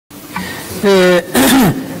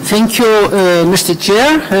Thank you, Mr.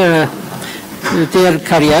 Chair, dear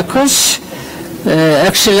Kyriakos,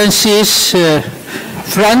 Excellencies,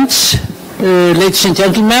 friends, ladies and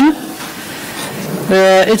gentlemen.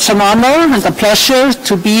 It's an honor and a pleasure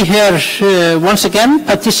to be here once again,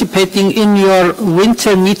 participating in your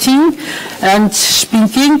winter meeting and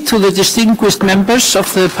speaking to the distinguished members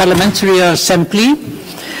of the Parliamentary Assembly,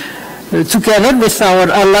 together with our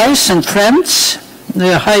allies and friends,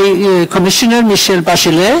 High Commissioner Michel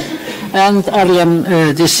Bachelet and Arlem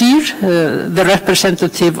Desir, the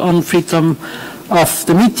representative on freedom of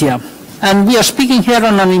the media. And we are speaking here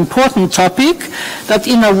on an important topic that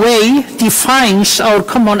in a way defines our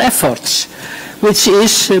common efforts, which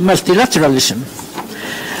is multilateralism.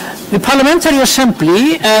 The Parliamentary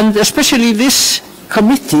Assembly, and especially this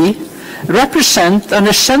committee, represent an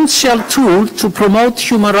essential tool to promote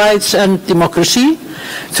human rights and democracy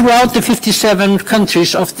throughout the 57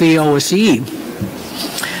 countries of the OSCE.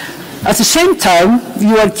 At the same time,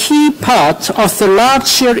 you are a key part of the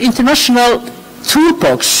larger international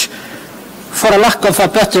toolbox, for a lack of a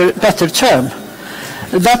better term,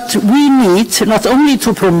 that we need not only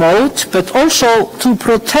to promote but also to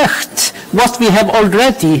protect what we have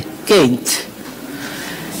already gained.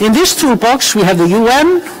 In this toolbox we have the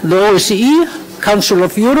UN, the OSCE, Council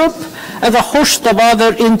of Europe, and a host of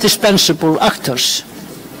other indispensable actors.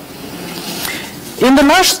 In the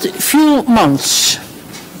last few months,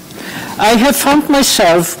 I have found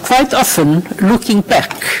myself quite often looking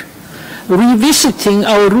back, revisiting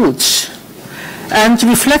our roots, and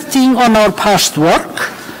reflecting on our past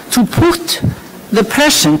work to put the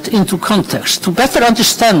present into context, to better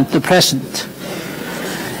understand the present.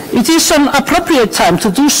 It is an appropriate time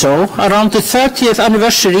to do so around the 30th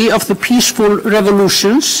anniversary of the peaceful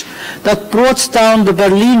revolutions that brought down the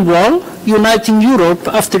Berlin Wall, uniting Europe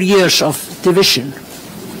after years of division.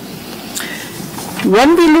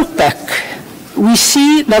 When we look back, we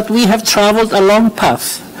see that we have traveled a long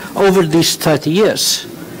path over these 30 years.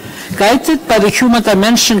 Guided by the human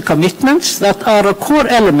dimension commitments that are a core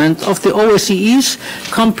element of the OSCE's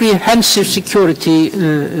comprehensive security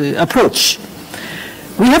approach.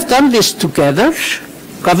 We have done this together,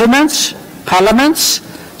 governments, parliaments,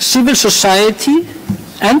 civil society,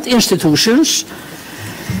 and institutions,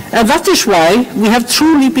 and that is why we have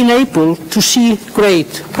truly been able to see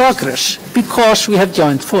great progress, because we have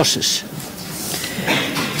joined forces.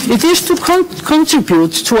 It is to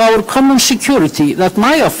contribute to our common security that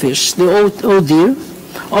my office, the ODIHR,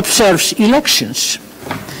 observes elections.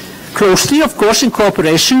 Closely, of course, in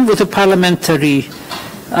cooperation with the Parliamentary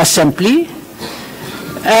Assembly,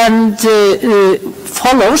 and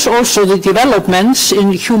follows also the developments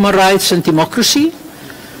in human rights and democracy,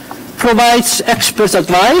 provides expert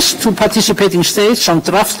advice to participating states on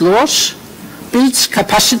draft laws, builds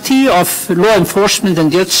capacity of law enforcement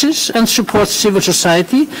and judges, and supports civil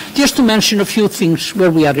society, just to mention a few things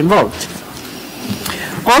where we are involved.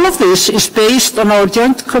 All of this is based on our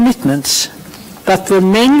joint commitments that were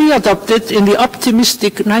mainly adopted in the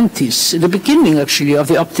optimistic 90s, in the beginning actually of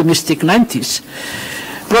the optimistic 90s.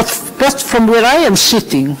 But from where I am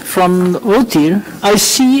sitting, from ODIHR, I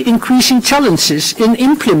see increasing challenges in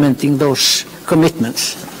implementing those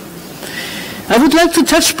commitments. I would like to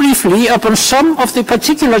touch briefly upon some of the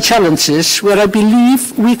particular challenges where I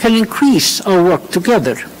believe we can increase our work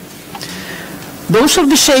together. Those are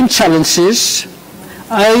the same challenges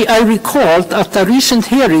I recalled at a recent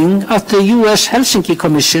hearing at the US Helsinki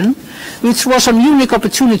Commission, which was a unique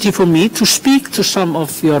opportunity for me to speak to some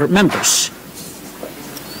of your members.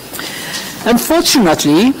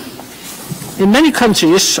 Unfortunately, in many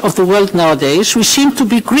countries of the world nowadays, we seem to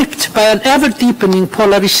be gripped by an ever-deepening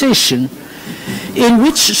polarization in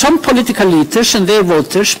which some political leaders and their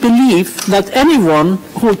voters believe that anyone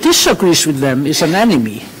who disagrees with them is an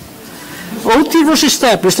enemy. ODIHR was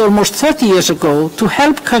established almost 30 years ago to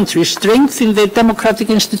help countries strengthen their democratic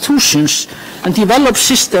institutions and develop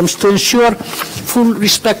systems to ensure full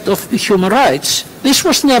respect of human rights. This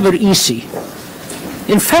was never easy.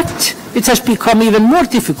 In fact, it has become even more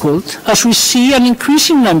difficult as we see an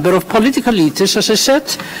increasing number of political leaders, as I said,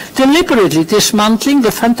 deliberately dismantling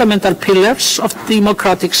the fundamental pillars of the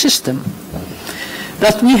democratic system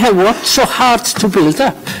that we have worked so hard to build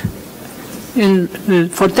up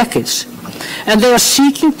for decades. And they are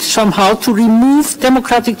seeking somehow to remove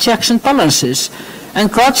democratic checks and balances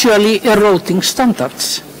and gradually eroding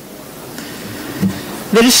standards.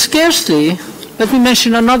 There is scarcely, let me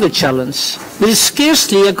mention another challenge. There is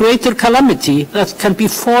scarcely a greater calamity that can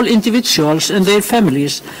befall individuals and their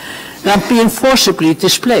families than being forcibly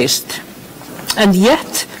displaced. And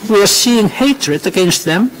yet we are seeing hatred against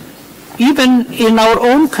them even in our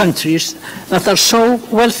own countries that are so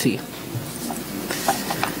wealthy.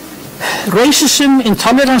 Racism,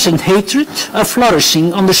 intolerance, and hatred are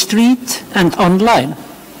flourishing on the street and online.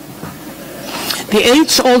 The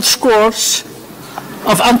age-old scores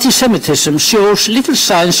of anti-Semitism shows little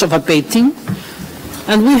signs of abating,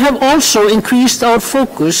 and we have also increased our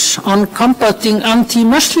focus on combating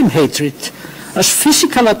anti-Muslim hatred, as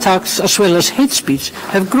physical attacks as well as hate speech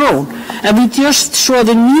have grown. And we just saw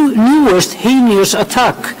the newest heinous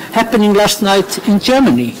attack happening last night in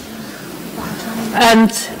Germany.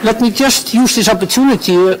 And let me just use this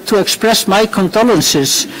opportunity to express my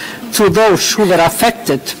condolences to those who were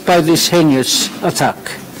affected by this heinous attack.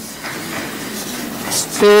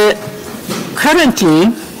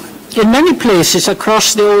 Currently, in many places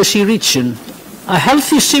across the OSCE region, a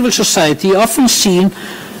healthy civil society often seen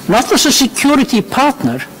not as a security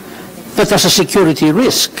partner, but as a security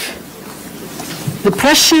risk. The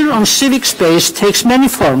pressure on civic space takes many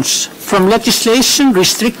forms, from legislation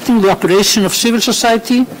restricting the operation of civil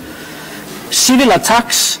society, civil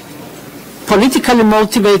attacks, politically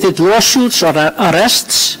motivated lawsuits or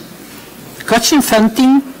arrests, cuts in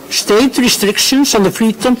funding, state restrictions on the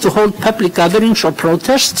freedom to hold public gatherings or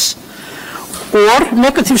protests, or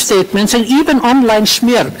negative statements and even online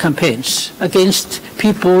smear campaigns against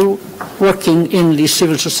people working in these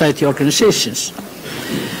civil society organizations.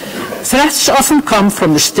 Threats often come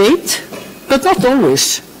from the state, but not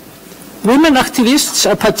always. Women activists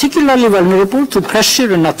are particularly vulnerable to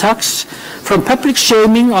pressure and attacks, from public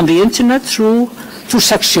shaming on the internet through to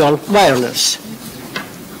sexual violence.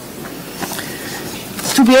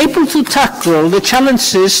 To be able to tackle the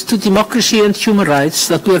challenges to democracy and human rights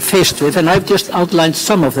that we are faced with, and I've just outlined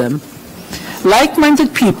some of them,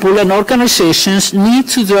 like-minded people and organizations need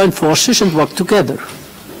to join forces and work together.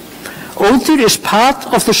 ODIHR is part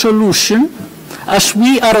of the solution, as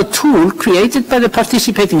we are a tool created by the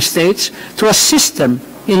participating states to assist them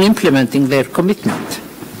in implementing their commitment.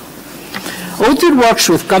 ODIHR works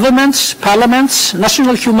with governments, parliaments,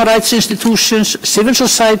 national human rights institutions, civil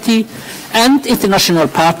society, and international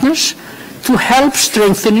partners to help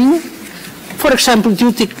strengthening, for example,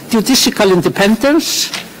 judicial independence,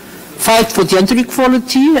 fight for gender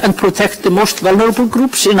equality, and protect the most vulnerable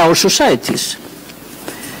groups in our societies.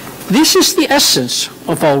 This is the essence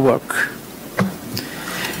of our work.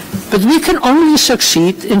 But we can only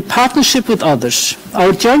succeed in partnership with others.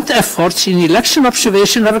 Our joint efforts in election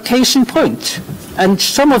observation are a case in point, and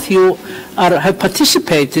some of you have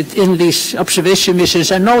participated in these observation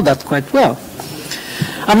missions and know that quite well.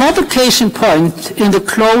 Another case in point in the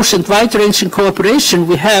close and wide-ranging cooperation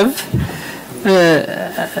we have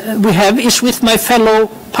is with my fellow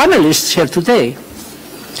panelists here today.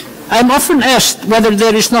 I'm often asked whether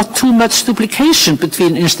there is not too much duplication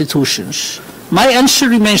between institutions. My answer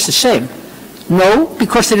remains the same. No,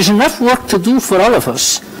 because there is enough work to do for all of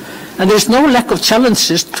us, and there is no lack of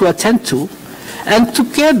challenges to attend to, and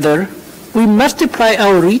together we multiply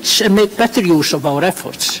our reach and make better use of our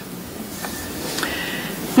efforts.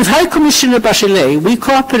 With High Commissioner Bachelet, we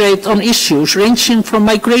cooperate on issues ranging from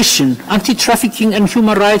migration, anti-trafficking and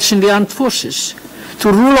human rights in the armed forces, to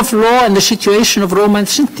rule of law and the situation of Roma and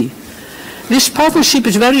Sinti. This partnership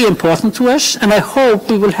is very important to us, and I hope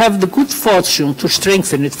we will have the good fortune to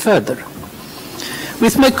strengthen it further.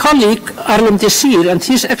 With my colleague Arlem Desir and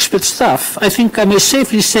his expert staff, I think I may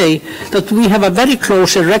safely say that we have a very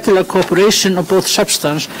close and regular cooperation on both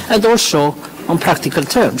substance and also on practical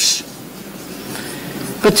terms.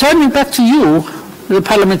 But turning back to you, the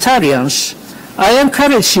parliamentarians, I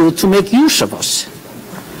encourage you to make use of us.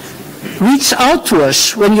 Reach out to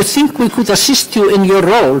us when you think we could assist you in your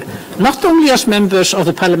role, not only as members of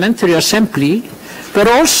the Parliamentary Assembly, but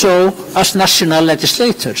also as national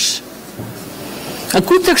legislators. A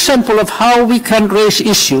good example of how we can raise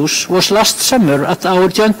issues was last summer at our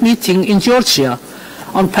joint meeting in Georgia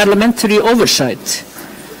on parliamentary oversight.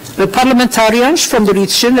 The parliamentarians from the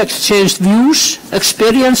region exchanged views,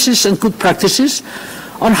 experiences, and good practices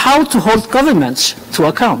on how to hold governments to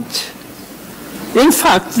account. In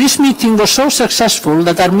fact, this meeting was so successful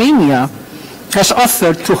that Armenia has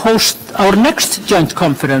offered to host our next joint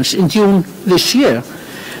conference in June this year,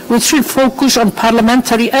 which will focus on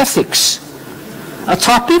parliamentary ethics, a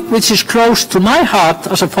topic which is close to my heart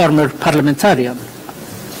as a former parliamentarian.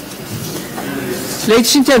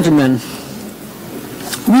 Ladies and gentlemen,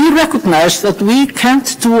 we recognize that we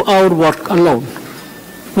can't do our work alone.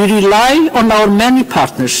 We rely on our many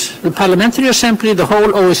partners, the Parliamentary Assembly, the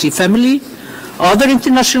whole OSCE family, other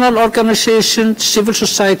international organizations, civil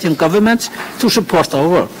society and governments to support our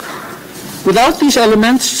work. Without these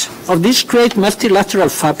elements of this great multilateral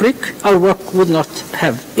fabric, our work would not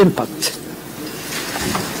have impact.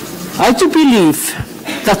 I do believe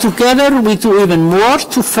that together we do even more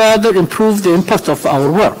to further improve the impact of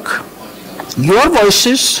our work. Your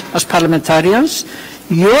voices as parliamentarians,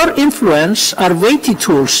 your influence are weighty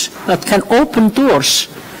tools that can open doors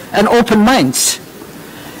and open minds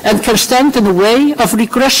and can stand in the way of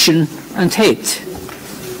regression and hate.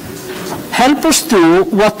 Help us do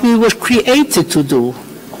what we were created to do,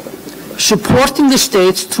 supporting the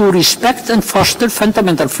state to respect and foster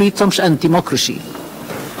fundamental freedoms and democracy.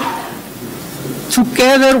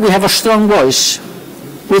 Together we have a strong voice,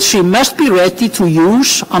 which we must be ready to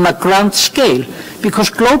use on a grand scale, because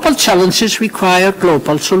global challenges require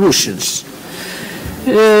global solutions.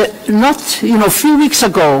 A few weeks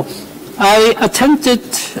ago, I attended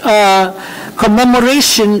a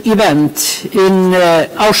commemoration event in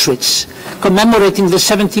Auschwitz, commemorating the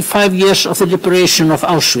 75 years of the liberation of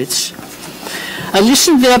Auschwitz. I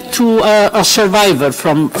listened there to a survivor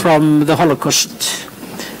from the Holocaust,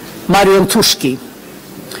 Marian Turski,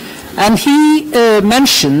 and he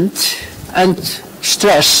mentioned and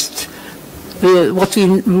stressed what we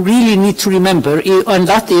really need to remember, and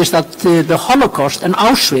that is that the Holocaust and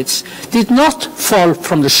Auschwitz did not fall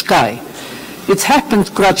from the sky. It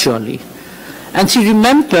happened gradually. And he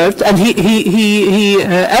remembered, and he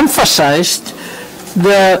emphasized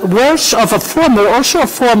the words of a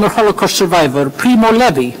former Holocaust survivor, Primo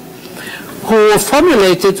Levi, who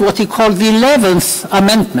formulated what he called the 11th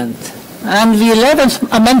Amendment. And the 11th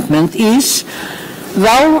Amendment is,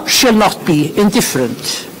 "Thou shalt not be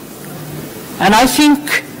indifferent." And I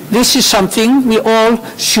think this is something we all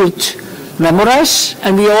should memorize,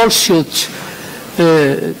 and we all should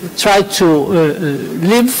try to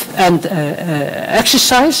live and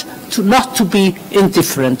exercise, not to be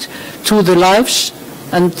indifferent to the lives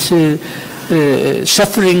and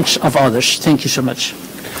sufferings of others. Thank you so much.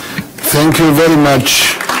 Thank you very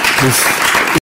much.